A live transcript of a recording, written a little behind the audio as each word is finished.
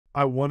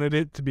I wanted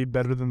it to be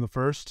better than the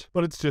first,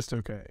 but it's just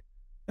okay.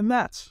 And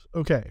that's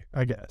okay,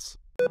 I guess.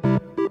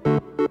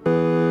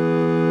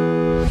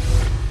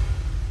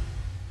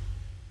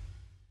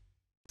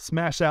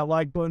 Smash that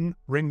like button,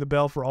 ring the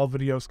bell for all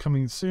videos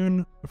coming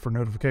soon, for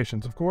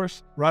notifications of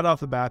course. Right off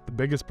the bat, the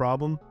biggest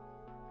problem,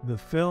 the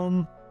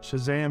film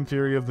Shazam!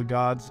 Fury of the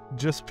Gods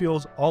just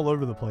feels all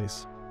over the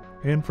place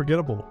and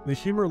forgettable. The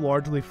humor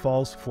largely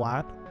falls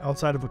flat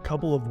outside of a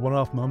couple of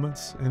one-off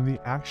moments, and the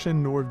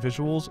action nor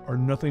visuals are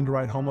nothing to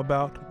write home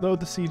about, though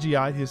the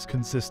CGI is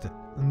consistent.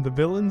 And the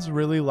villains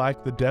really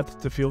lack the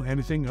depth to feel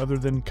anything other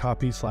than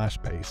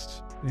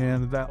copy/paste.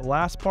 And that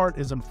last part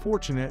is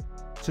unfortunate,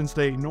 since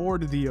they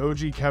ignored the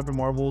OG Captain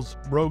Marvel's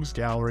Rogues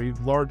Gallery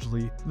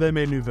largely. They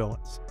made new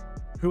villains,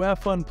 who have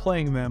fun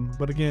playing them,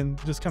 but again,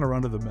 just kind of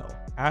run of the mill.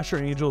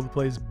 Asher Angel, who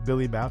plays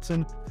Billy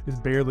Batson, is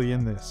barely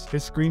in this.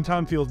 His screen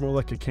time feels more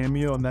like a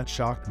cameo, and that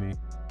shocked me.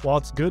 While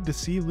it's good to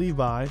see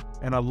Levi,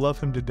 and I love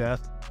him to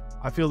death,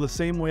 I feel the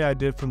same way I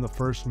did from the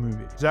first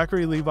movie.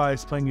 Zachary Levi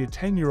is playing a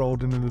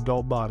 10-year-old in an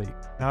adult body,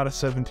 not a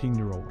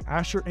 17-year-old.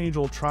 Asher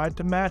Angel tried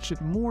to match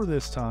it more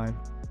this time,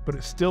 but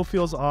it still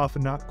feels off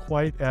and not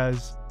quite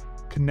as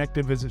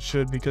connective as it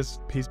should because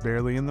he's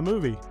barely in the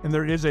movie. And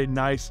there is a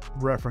nice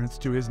reference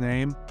to his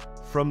name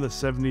from the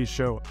 70s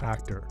show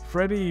actor.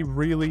 Freddy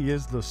really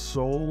is the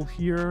soul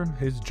here.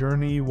 His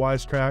journey,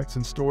 wisecracks,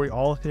 and story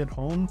all hit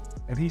home,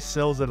 and he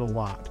sells it a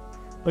lot.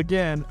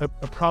 Again, a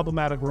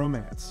problematic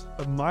romance.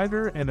 A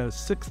minor and a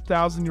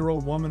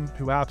 6,000-year-old woman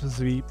who happens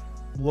to be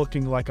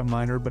looking like a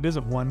minor but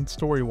isn't one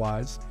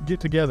story-wise get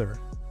together.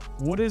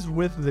 What is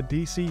with the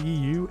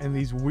DCEU and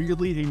these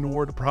weirdly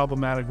ignored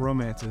problematic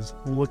romances?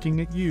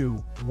 Looking at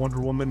You, Wonder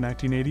Woman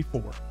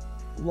 1984.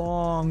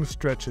 Long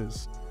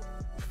stretches.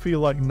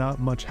 Feel like not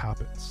much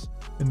happens.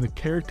 And the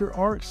character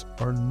arcs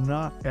are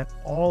not at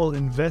all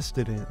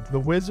invested in. The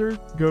wizard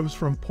goes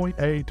from point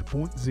A to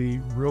point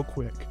Z real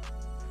quick.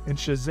 And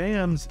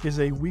Shazam's is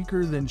a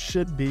weaker than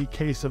should be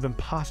case of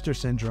imposter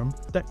syndrome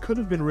that could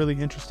have been really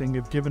interesting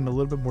if given a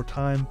little bit more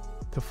time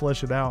to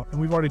flesh it out, and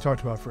we've already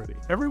talked about Freddy.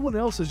 Everyone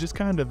else is just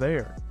kind of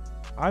there.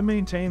 I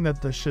maintain that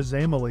the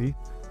Shazamily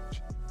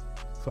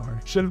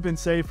should have been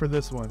saved for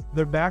this one.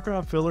 They're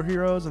background filler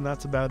heroes, and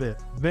that's about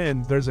it.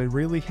 Then there's a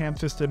really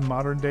ham-fisted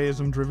modern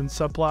deism driven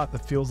subplot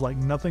that feels like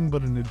nothing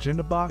but an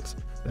agenda box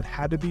that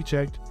had to be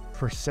checked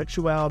for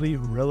sexuality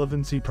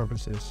relevancy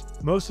purposes.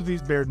 Most of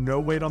these bear no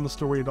weight on the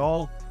story at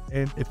all,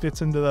 and it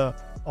fits into the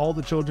all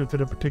the children fit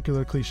a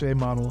particular cliche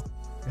model,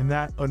 and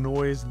that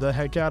annoys the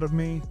heck out of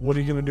me. What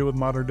are you gonna do with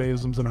modern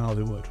deisms in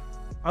Hollywood?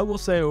 I will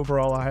say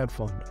overall I had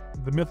fun.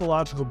 The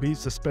mythological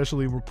beasts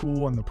especially were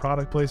cool, and the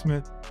product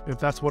placement, if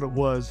that's what it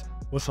was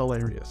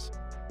hilarious.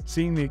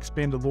 Seeing the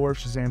expanded lore of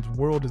Shazam's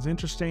world is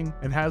interesting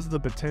and has the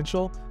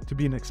potential to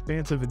be an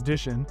expansive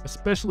addition,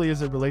 especially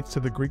as it relates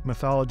to the Greek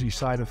mythology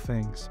side of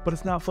things, but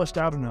it's not fleshed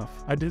out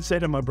enough. I did say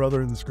to my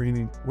brother in the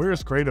screening, where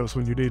is Kratos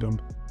when you need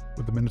him?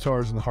 With the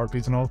Minotaurs and the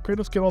Harpies and all,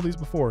 Kratos did all these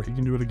before, he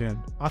can do it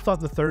again. I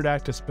thought the third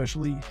act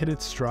especially hit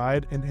its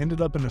stride and ended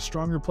up in a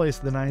stronger place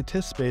than I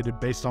anticipated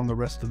based on the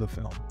rest of the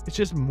film. It's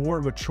just more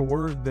of a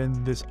chore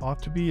than this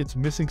ought to be. It's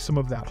missing some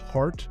of that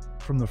heart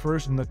from the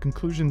first, and the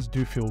conclusions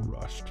do feel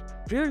rushed.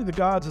 Fury of the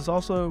Gods is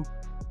also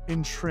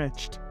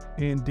entrenched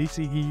in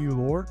DCEU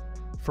lore,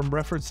 from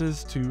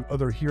references to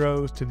other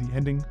heroes to the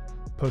ending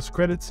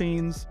post-credit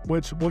scenes,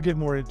 which we'll get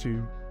more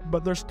into.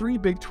 But there's three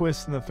big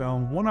twists in the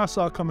film. One I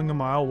saw coming a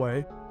mile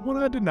away, one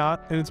I did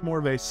not, and it's more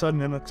of a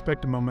sudden and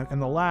unexpected moment,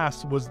 and the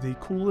last was the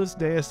coolest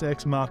Deus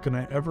Ex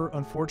Machina ever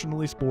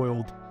unfortunately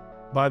spoiled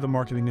by the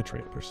marketing and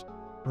trailers.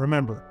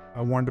 Remember,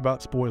 I warned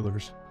about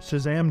spoilers.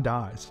 Shazam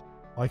dies,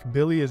 like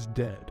Billy is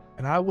dead,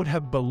 and I would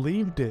have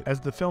believed it,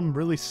 as the film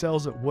really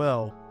sells it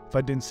well, if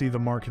I didn't see the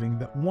marketing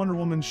that Wonder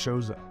Woman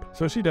shows up.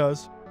 So she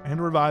does, and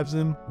revives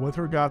him with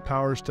her god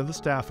powers to the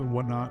staff and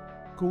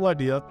whatnot. Cool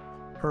idea.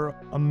 Her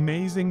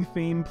amazing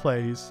theme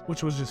plays,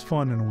 which was just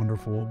fun and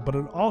wonderful, but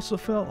it also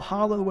felt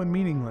hollow and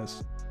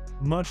meaningless,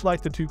 much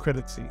like the two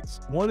credit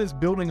scenes. One is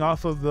building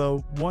off of the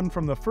one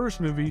from the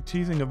first movie,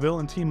 teasing a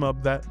villain team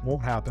up that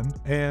won't happen,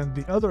 and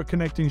the other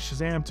connecting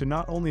Shazam to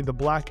not only the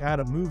Black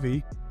Adam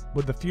movie,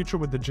 but the future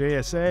with the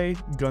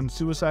JSA, Gun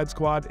Suicide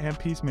Squad, and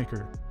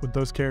Peacemaker with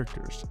those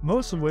characters,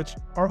 most of which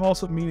are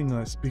also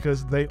meaningless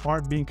because they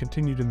aren't being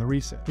continued in the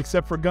reset,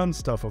 except for Gun's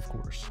stuff, of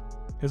course.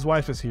 His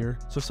wife is here,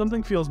 so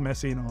something feels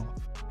messy and off.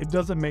 It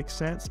doesn't make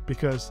sense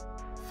because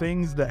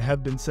things that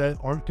have been said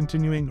aren't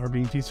continuing or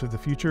being teased for the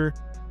future.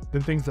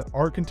 Then things that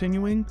are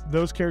continuing,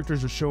 those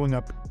characters are showing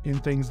up in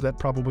things that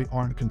probably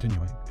aren't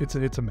continuing. It's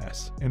a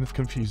mess, and it's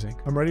confusing.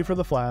 I'm ready for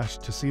The Flash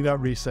to see that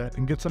reset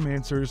and get some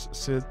answers,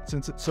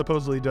 since it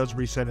supposedly does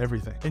reset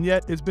everything. And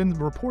yet, it's been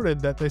reported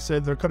that they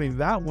said they're cutting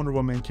that Wonder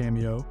Woman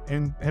cameo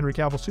and Henry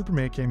Cavill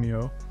Superman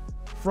cameo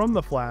from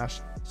The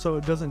Flash, so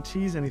it doesn't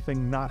tease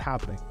anything not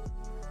happening.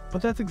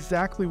 But that's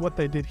exactly what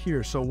they did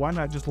here, so why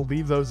not just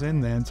leave those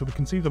in then so we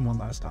can see them one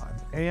last time?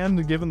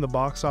 And given the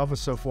box office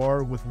so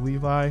far with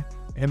Levi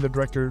and the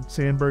director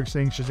Sandberg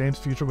saying Shazam's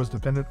future was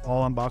dependent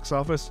all on box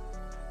office,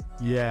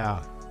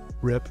 yeah,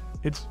 rip.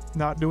 It's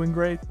not doing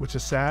great, which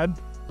is sad,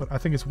 but I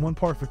think it's one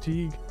part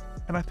fatigue.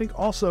 And I think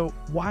also,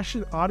 why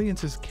should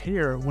audiences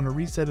care when a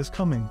reset is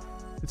coming?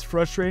 It's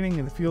frustrating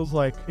and it feels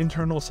like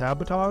internal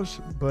sabotage,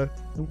 but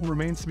what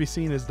remains to be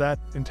seen, is that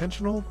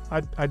intentional?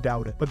 I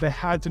doubt it. But they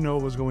had to know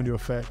it was going to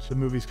affect the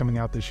movies coming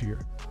out this year.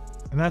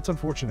 And that's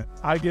unfortunate.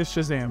 I give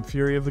Shazam!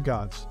 Fury of the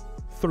Gods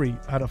 3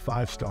 out of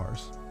 5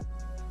 stars.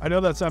 I know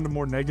that sounded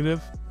more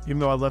negative, even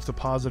though I left a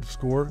positive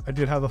score. I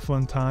did have a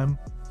fun time,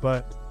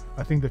 but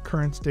I think the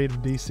current state of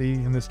DC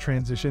in this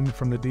transition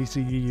from the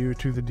DCEU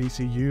to the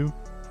DCU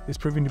is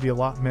proving to be a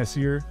lot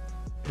messier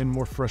and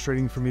more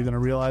frustrating for me than I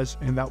realized,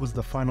 and that was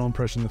the final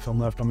impression the film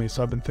left on me,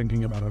 so I've been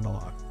thinking about it a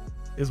lot.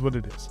 Is what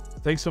it is.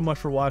 Thanks so much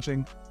for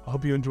watching. I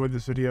hope you enjoyed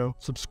this video.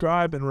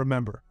 Subscribe, and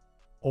remember,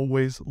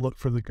 always look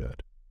for the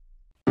good.